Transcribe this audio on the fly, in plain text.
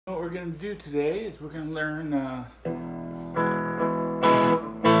What we're going to do today is we're going to learn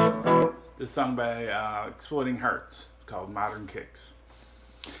this song by Exploding Hearts. It's called Modern Kicks.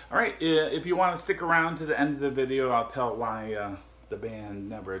 Alright, if you want to stick around to the end of the video, I'll tell why the band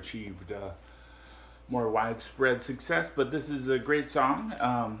never achieved more widespread success, but this is a great song.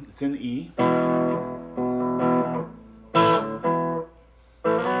 It's in E.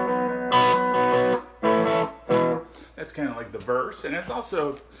 That's kind of like the verse, and it's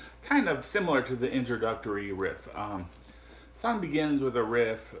also kind of similar to the introductory riff. The song begins with a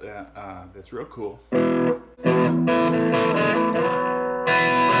riff that's real cool.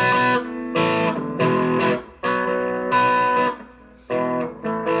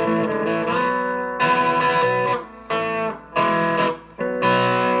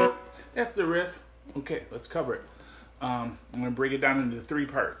 That's the riff. Okay, let's cover it. I'm going to break it down into 3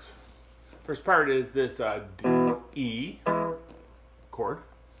 parts. First part is this D, E chord.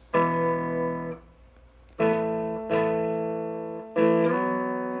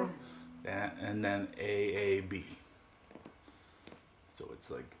 And then A, B. So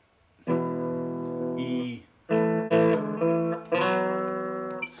it's like E. I'm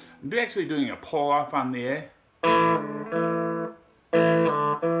actually doing a pull off on the A.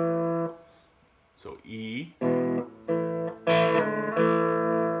 So E.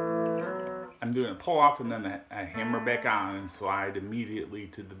 I'm doing a pull off and then I hammer back on and slide immediately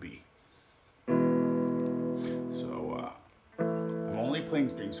to the B. So I'm only playing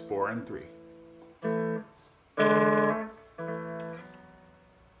strings 4 and 3.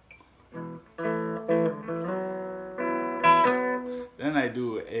 Then I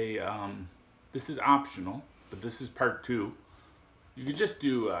do a, this is optional, but this is part 2. You could just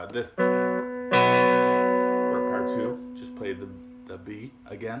do this for part 2, just play the B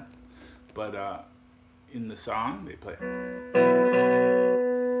again. But in the song, they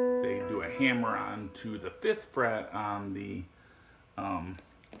do a hammer onto the 5th fret on the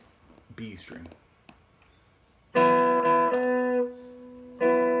B string.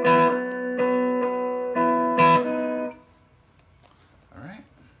 Alright,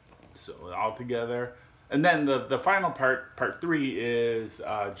 so all together. And then the final part, part 3, is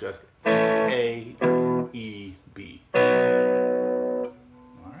just A, E, B.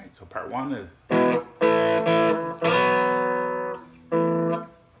 So part 1 is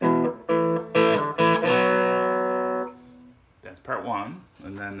that's part 1,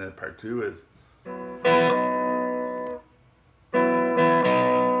 and then the part 2 is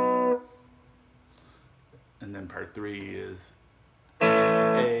and then part 3 is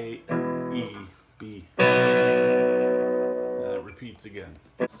A, E, B. And it repeats again.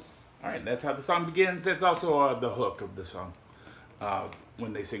 Alright, that's how the song begins. That's also the hook of the song.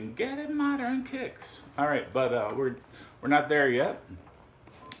 When they sing "Get It Modern Kicks." All right, but we're not there yet.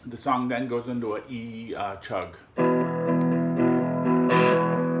 The song then goes into an E chug.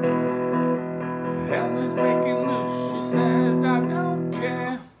 Hell is breaking loose, she says, I don't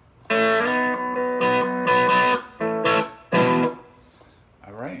care.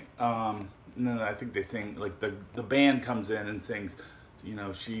 All right, and then I think they sing, like the band comes in and sings, you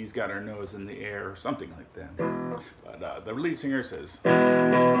know, she's got her nose in the air or something like that. But the lead singer says, I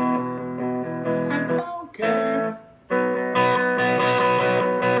don't care.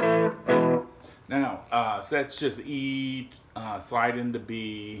 Now, so that's just E, slide into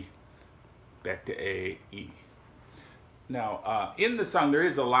B, back to A, E. Now, in the song, there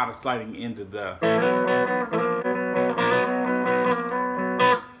is a lot of sliding into the...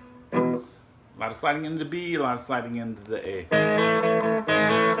 A lot of sliding into B, a lot of sliding into the A.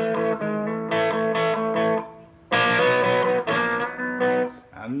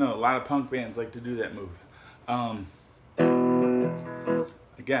 I don't know, a lot of punk bands like to do that move.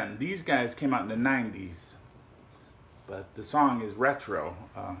 Again, these guys came out in the 90s, but the song is retro.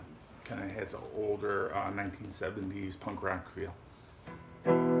 Kind of has an older 1970s punk rock feel.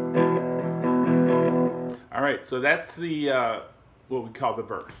 All right, so that's the what we call the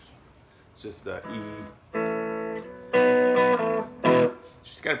verse. It's just the E.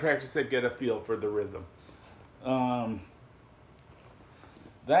 Just got to practice it, get a feel for the rhythm.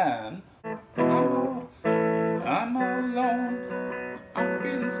 Then I'm alone. I'm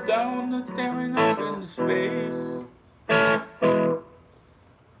getting stoned and staring up into space. Alright,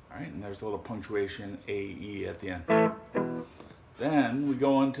 and there's a little punctuation, A, E at the end. Then we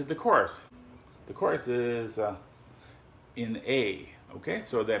go into the chorus. The chorus is in A. Okay,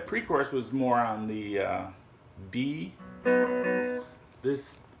 so that pre-chorus was more on the B.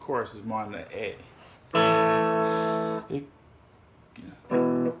 This chorus is more on the A. It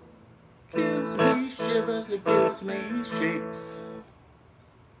gives me shivers, it gives me shakes.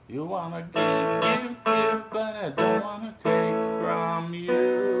 You wanna give, but I don't wanna take from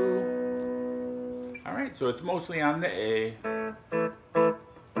you. All right, so it's mostly on the A.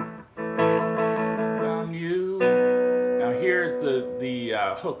 From you. Now here's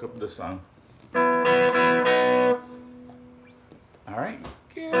the hook of the song. All right.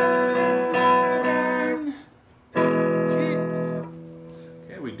 Get it modern kicks.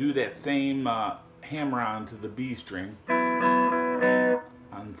 Okay, we do that same hammer on to the B string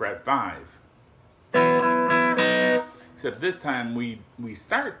on fret 5. Except this time we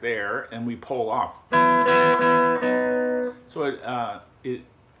start there and we pull off. So it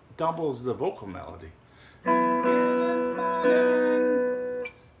doubles the vocal melody.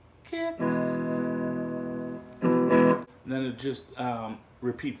 Kicks. And then it just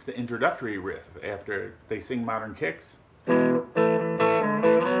repeats the introductory riff after they sing modern kicks.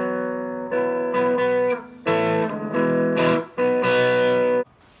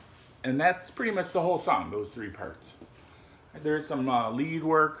 And that's pretty much the whole song, those 3 parts. There's some lead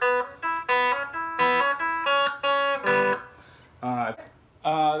work.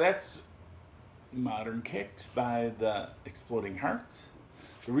 That's Modern Kicks by the Exploding Hearts.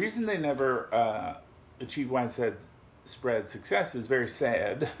 The reason they never achieved widespread success is very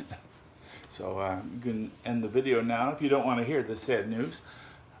sad. So you can end the video now if you don't want to hear the sad news.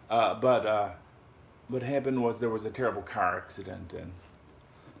 But what happened was there was a terrible car accident and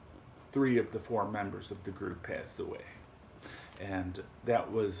 3 of the 4 members of the group passed away. And that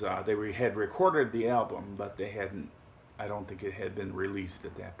was, they had recorded the album, but they hadn't, I don't think it had been released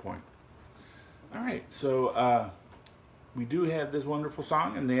at that point. All right, so we do have this wonderful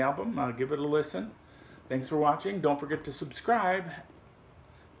song in the album. Give it a listen. Thanks for watching. Don't forget to subscribe.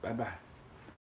 Bye-bye.